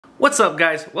What's up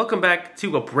guys? Welcome back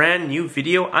to a brand new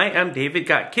video. I am David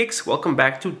Got Kicks. Welcome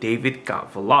back to David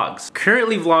Got Vlogs.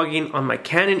 Currently vlogging on my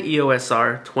Canon EOS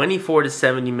R 24 to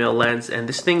 70mm lens, and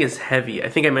this thing is heavy. I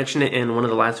think I mentioned it in one of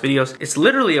the last videos. It's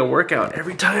literally a workout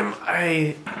every time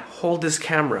I hold this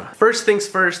camera. First things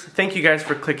first, thank you guys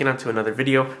for clicking onto another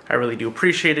video. I really do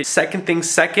appreciate it. Second things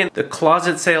second, the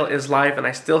closet sale is live and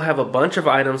I still have a bunch of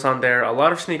items on there. A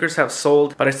lot of sneakers have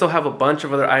sold, but I still have a bunch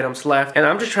of other items left, and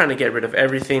I'm just trying to get rid of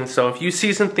everything. So if you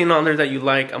see something on there that you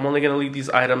like, I'm only gonna leave these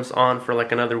items on for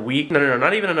like another week. No,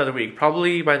 not even another week.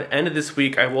 Probably by the end of this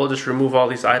week, I will just remove all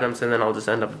these items and then I'll just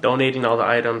end up donating all the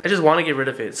items. I just wanna get rid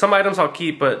of it. Some items I'll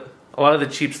keep, but a lot of the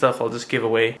cheap stuff I'll just give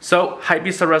away. So,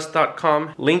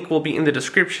 hypebeastarrest.com, link will be in the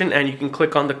description and you can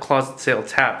click on the closet sale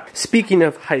tab. Speaking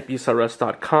of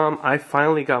hypebeastarrest.com, I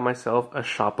finally got myself a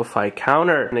Shopify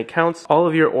counter, and it counts all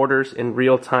of your orders in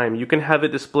real time. You can have it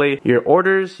display your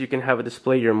orders, you can have it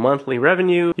display your monthly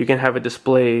revenue, you can have it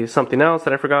display something else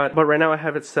that I forgot, but right now I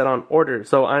have it set on orders.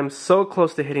 So I'm so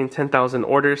close to hitting 10,000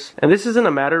 orders, and this is in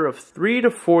a matter of 3 to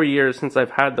 4 years since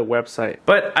I've had the website.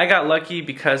 But I got lucky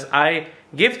because I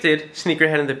gifted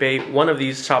Sneakerhead in the Bay one of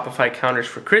these Shopify counters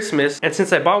for Christmas, and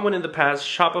since I bought one in the past,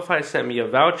 Shopify sent me a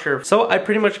voucher, so I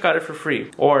pretty much got it for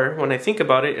free. Or when I think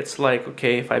about it, it's like,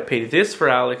 okay, if I paid this for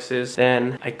Alex's,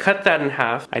 then I cut that in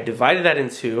half, I divided that in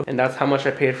two, and that's how much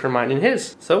I paid for mine and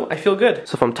his. So I feel good.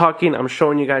 So if I'm talking, I'm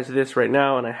showing you guys this right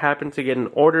now, and I happen to get an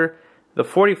order, the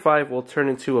 45 will turn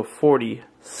into a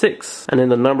 46, and then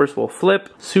the numbers will flip.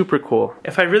 Super cool.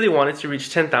 If I really wanted to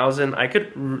reach 10,000, I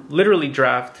could literally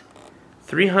draft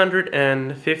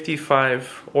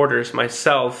 355 orders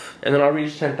myself, and then I'll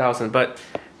reach 10,000, but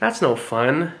that's no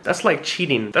fun. That's like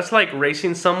cheating. That's like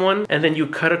racing someone and then you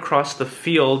cut across the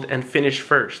field and finish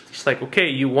first. It's like, okay,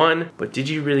 you won, but did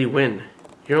you really win?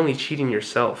 You're only cheating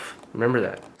yourself. Remember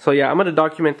that. So yeah, I'm gonna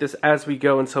document this as we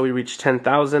go until we reach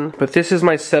 10,000, but this is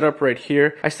my setup right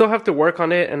here. I still have to work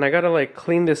on it, and I gotta like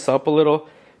clean this up a little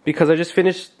because I just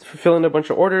finished fulfilling a bunch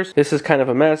of orders. This is kind of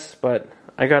a mess, but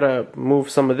I gotta move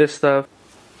some of this stuff.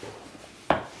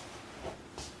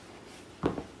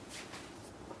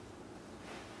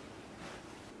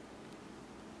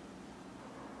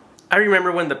 I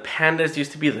remember when the Pandas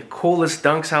used to be the coolest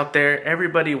dunks out there.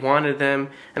 Everybody wanted them,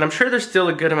 and I'm sure there's still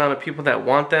a good amount of people that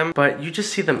want them, but you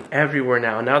just see them everywhere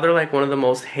now. Now they're like one of the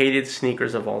most hated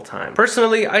sneakers of all time.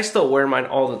 Personally, I still wear mine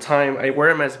all the time. I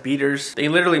wear them as beaters. They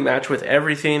literally match with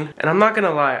everything, and I'm not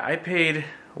gonna lie, I paid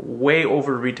way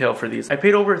over retail for these. I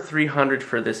paid over 300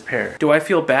 for this pair. Do I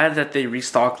feel bad that they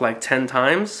restocked like 10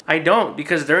 times? I don't,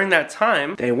 because during that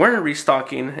time they weren't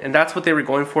restocking, and that's what they were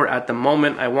going for at the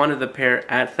moment. I wanted the pair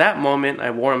at that moment.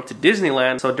 I wore them to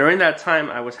Disneyland, so during that time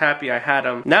I was happy I had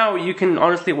them. Now you can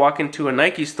honestly walk into a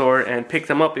Nike store and pick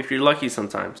them up if you're lucky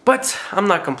sometimes. But I'm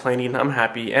not complaining, I'm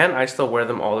happy, and I still wear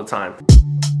them all the time.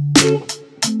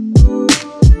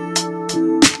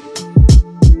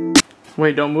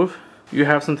 Wait, don't move. You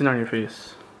have something on your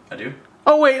face. I do?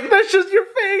 Oh wait, that's just your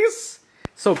face!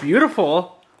 So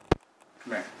beautiful.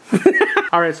 Come here.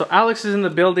 Alright, so Alex is in the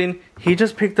building. He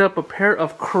just picked up a pair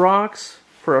of Crocs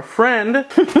for a friend.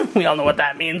 We all know what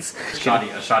that means. A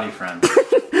shoddy friend.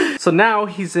 So now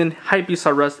he's in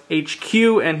Hypebeastarrest HQ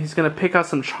and he's gonna pick out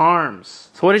some charms.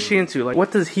 So what is she into? Like,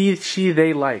 what does he, she,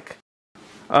 they like?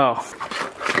 Oh.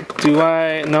 Do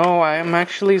I? No, I am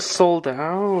actually sold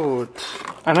out.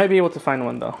 I might be able to find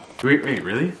one though. Wait,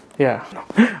 really? Yeah.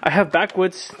 I have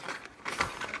backwoods.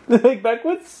 Like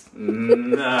backwoods?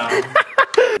 No.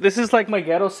 This is like my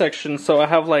ghetto section, so I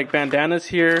have like bandanas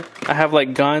here. I have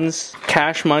like guns,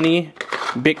 cash money,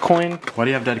 Bitcoin. Why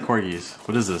do you have dead corgis?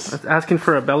 What is this? It's asking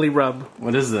for a belly rub.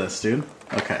 What is this, dude?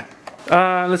 Okay.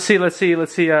 Let's see.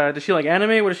 Does she like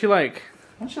anime? What does she like?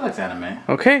 She likes anime.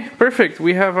 Okay, perfect.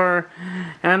 We have our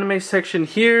anime section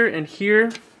here and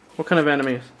here. What kind of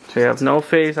animes? So you have No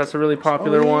Face. That's a really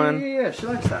popular one. Yeah, she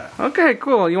likes that. Okay,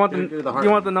 cool. You want do the heart you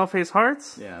want the No Face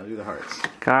hearts? Yeah, do the hearts.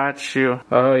 Got you.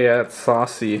 Oh yeah, it's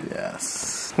saucy.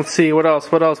 Yes. Let's see what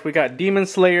else. What else? We got Demon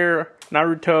Slayer,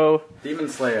 Naruto, Demon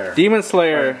Slayer. Demon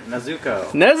Slayer,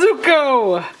 Nezuko.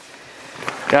 Nezuko.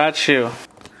 Got you.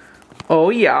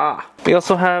 Oh yeah. We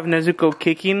also have Nezuko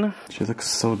kicking. She looks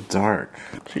so dark.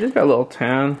 She just got a little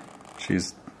tan.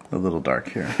 She's a little dark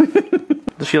here.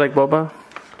 Does she like boba?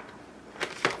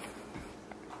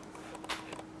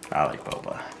 I like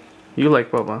boba. You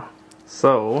like boba.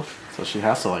 So she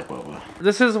has to like boba.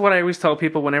 This is what I always tell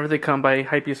people whenever they come by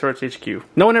Hypebeastarrest HQ.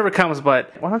 No one ever comes,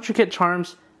 but why don't you get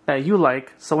charms that you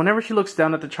like, so whenever she looks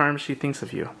down at the charms, she thinks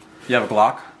of you. You have a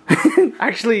Glock?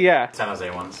 Actually, yeah. San Jose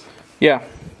ones. Yeah.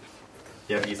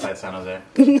 You have Eastside San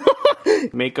Jose.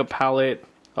 Makeup palette,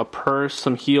 a purse,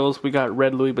 some heels. We got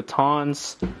red Louis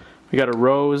Vuittons. We got a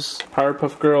rose,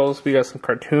 Powerpuff Girls. We got some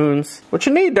cartoons. What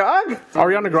you need, dog?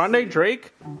 Ariana Grande,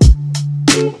 Drake.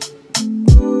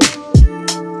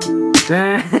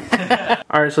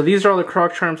 Alright, so these are all the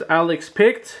Croc Charms Alex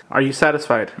picked. Are you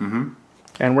satisfied? Mm-hmm.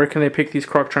 And where can they pick these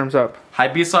Croc Charms up?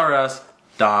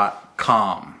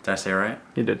 Hypebeastrus.com. Did I say it right?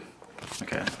 You did.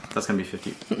 Okay, that's gonna be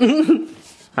 50.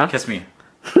 Huh? Kiss me.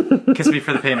 Kiss me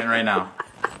for the payment right now.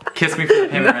 Kiss me for the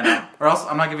payment right now. Or else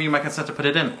I'm not giving you my consent to put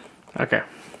it in. Okay.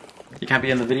 You can't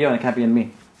be in the video and it can't be in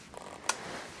me.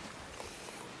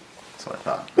 That's what I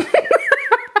thought.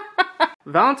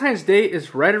 Valentine's Day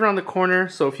is right around the corner,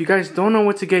 so if you guys don't know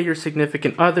what to get your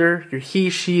significant other, your he,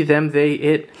 she, them, they,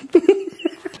 it,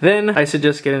 then I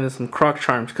suggest getting into some Croc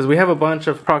Charms, because we have a bunch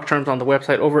of Croc Charms on the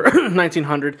website, over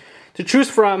 1,900 to choose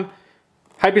from.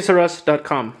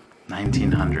 Hypebeastrus.com.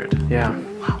 1900. Yeah.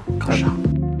 Wow, go shop.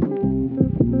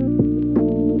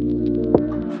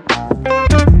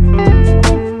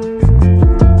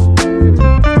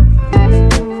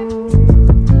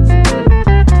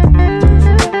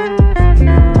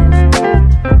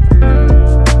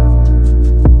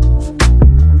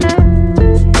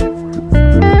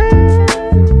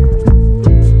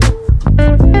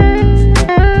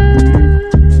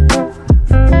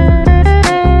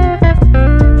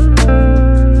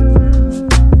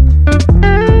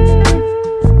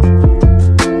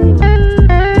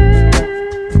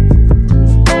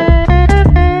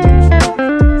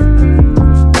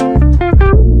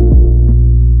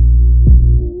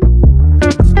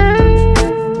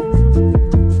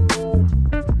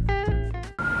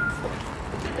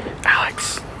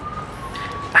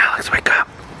 Alex, wake up.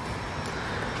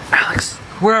 Alex.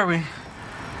 Where are we?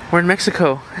 We're in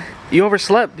Mexico. You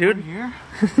overslept, dude. We're here?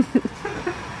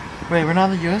 Wait, we're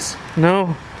not in the US?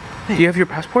 No. Hey. Do you have your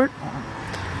passport?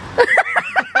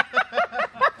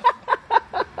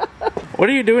 What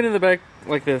are you doing in the back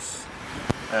like this?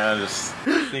 Just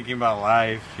thinking about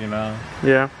life, you know?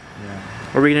 Yeah. Yeah.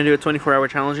 Are we gonna do a 24-hour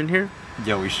challenge in here?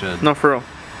 Yeah, we should. No, for real.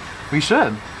 We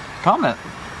should. Comment.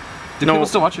 Do people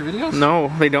still watch your videos?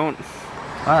 No, they don't.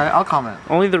 Alright, I'll comment.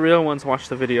 Only the real ones watch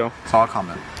the video. So I'll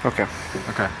comment. Okay.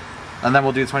 Okay. And then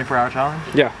we'll do a 24-hour challenge?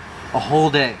 Yeah. A whole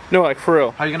day? No, like for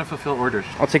real. How are you gonna fulfill orders?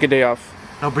 I'll take a day off.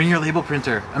 No, bring your label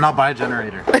printer and I'll buy a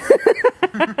generator.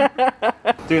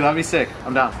 Dude, that'd be sick.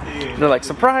 I'm down. They're like,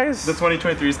 surprise! The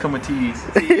 2023s come with TEs.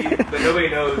 But nobody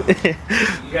knows. You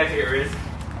guys get risk.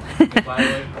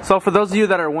 So for those of you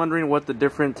that are wondering what the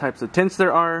different types of tints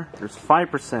there are, there's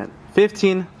 5%,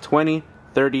 15, 20,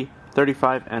 30,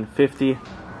 35, and 50.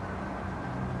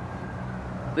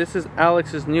 This is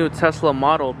Alex's new Tesla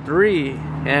Model 3,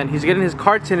 and he's getting his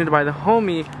car tinted by the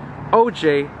homie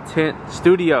OJ Tint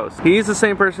Studios. He's the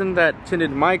same person that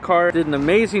tinted my car, did an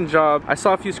amazing job. I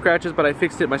saw a few scratches, but I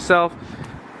fixed it myself.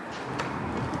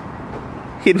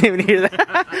 He didn't even hear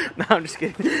that. No, I'm just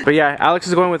kidding. But yeah, Alex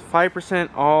is going with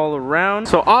 5% all around.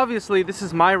 So obviously this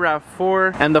is my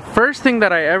RAV4, and the first thing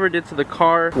that I ever did to the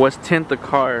car was tint the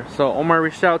car. So Omar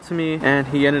reached out to me and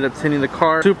he ended up tinting the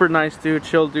car. Super nice dude,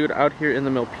 chill dude out here in the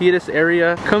Milpitas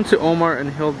area. Come to Omar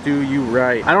and he'll do you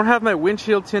right. I don't have my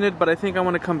windshield tinted, but I think I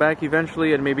want to come back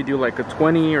eventually and maybe do like a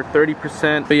 20 or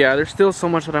 30%. But yeah, there's still so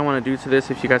much that I want to do to this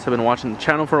if you guys have been watching the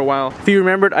channel for a while. If you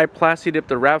remembered, I plasti dipped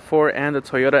the RAV4 and the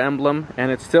Toyota emblem,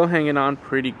 and it's still hanging on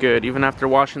pretty good. Even after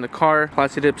washing the car,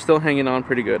 plasti dip still hanging on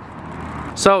pretty good.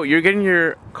 So you're getting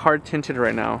your car tinted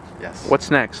right now. Yes.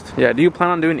 What's next? Yeah, do you plan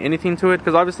on doing anything to it?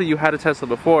 Because obviously you had a Tesla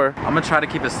before. I'm gonna try to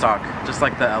keep it stock, just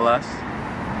like the LS.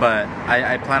 But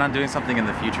I plan on doing something in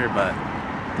the future, but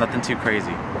nothing too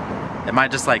crazy. It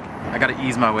might just like, I gotta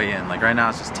ease my way in. Like right now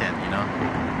it's just tint, you know?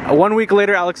 1 week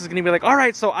later, Alex is gonna be like, all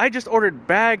right, so I just ordered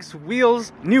bags,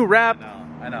 wheels, new wrap.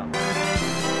 I know.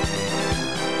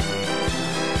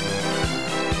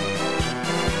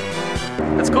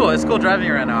 It's cool driving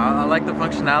it right now. I like the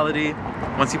functionality.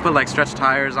 Once you put like stretch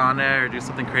tires on there or do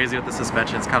something crazy with the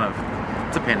suspension, it's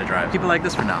a pain to drive. Keep it like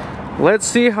this for now. Let's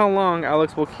see how long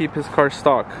Alex will keep his car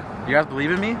stock. You guys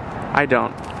believe in me? I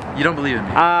don't. You don't believe in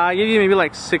me? I give you maybe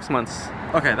like 6 months.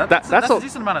 Okay, that's a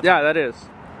decent amount of time. Yeah, that is.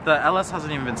 The LS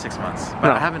hasn't even been 6 months, but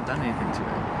No. I haven't done anything to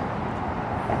it.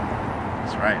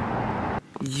 That's right.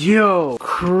 Yo,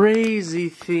 crazy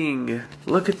thing.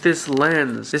 Look at this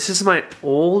lens. This is my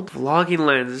old vlogging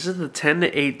lens. This is the 10 to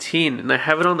 18 and I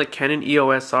have it on the Canon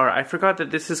EOS R. I forgot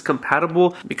that this is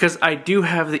compatible because I do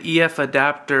have the EF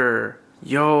adapter.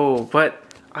 Yo, but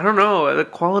I don't know, the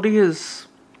quality is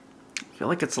feel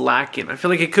like it's lacking. I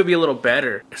feel like it could be a little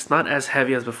better. It's not as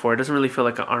heavy as before. It doesn't really feel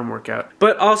like an arm workout.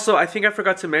 But also, I think I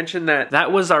forgot to mention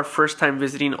that was our first time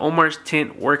visiting Omar's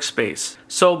tint workspace.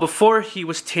 So before he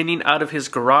was tinting out of his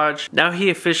garage, now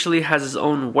he officially has his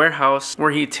own warehouse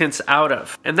where he tints out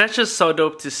of. And that's just so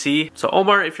dope to see. So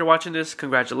Omar, if you're watching this,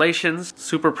 congratulations.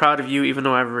 Super proud of you, even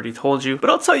though I've already told you. But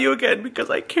I'll tell you again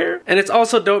because I care. And it's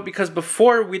also dope because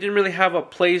before we didn't really have a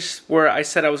place where I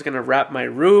said I was gonna wrap my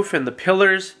roof and the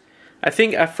pillars. I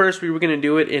think at first we were going to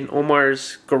do it in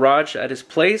Omar's garage at his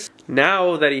place.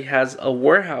 Now that he has a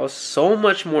warehouse, so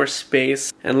much more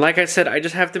space. And like I said, I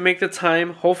just have to make the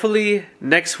time. Hopefully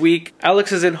next week.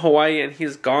 Alex is in Hawaii and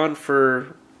he's gone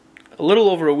for a little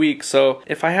over a week. So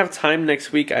if I have time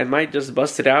next week, I might just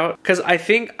bust it out. Because I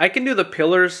think I can do the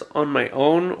pillars on my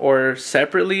own or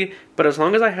separately. But as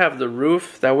long as I have the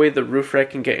roof, that way the roof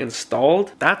rack can get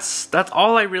installed. That's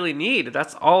all I really need.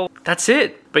 That's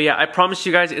it. But yeah, I promise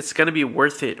you guys it's gonna be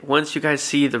worth it. Once you guys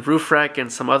see the roof rack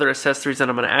and some other accessories that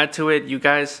I'm gonna add to it, you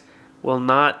guys will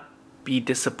not be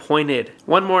disappointed.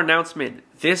 One more announcement.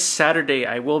 This Saturday,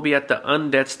 I will be at the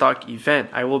Undead Stock event.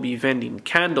 I will be vending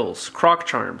candles, croc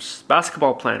charms,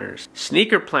 basketball planners,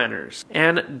 sneaker planners,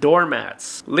 and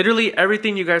doormats. Literally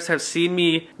everything you guys have seen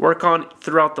me work on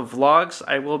throughout the vlogs,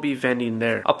 I will be vending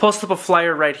there. I'll post up a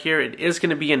flyer right here. It is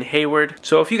going to be in Hayward.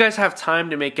 So if you guys have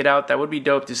time to make it out, that would be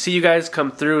dope to see you guys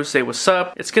come through, say what's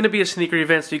up. It's going to be a sneaker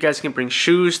event so you guys can bring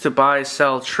shoes to buy,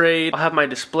 sell, trade. I'll have my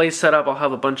display set up. I'll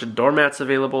have a bunch of doormats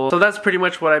available. So that's pretty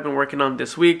much what I've been working on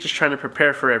this week, just trying to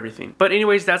prepare for everything. But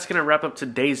anyways, that's gonna wrap up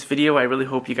today's video. I really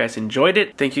hope you guys enjoyed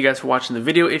it. Thank you guys for watching the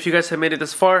video. If you guys have made it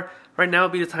this far, right now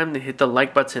would be the time to hit the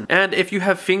like button. And if you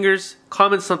have fingers,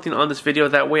 comment something on this video.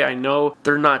 That way I know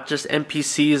they're not just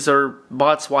NPCs or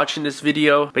bots watching this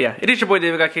video. But yeah, it is your boy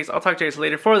David Got Cakes. I'll talk to you guys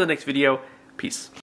later for the next video. Peace.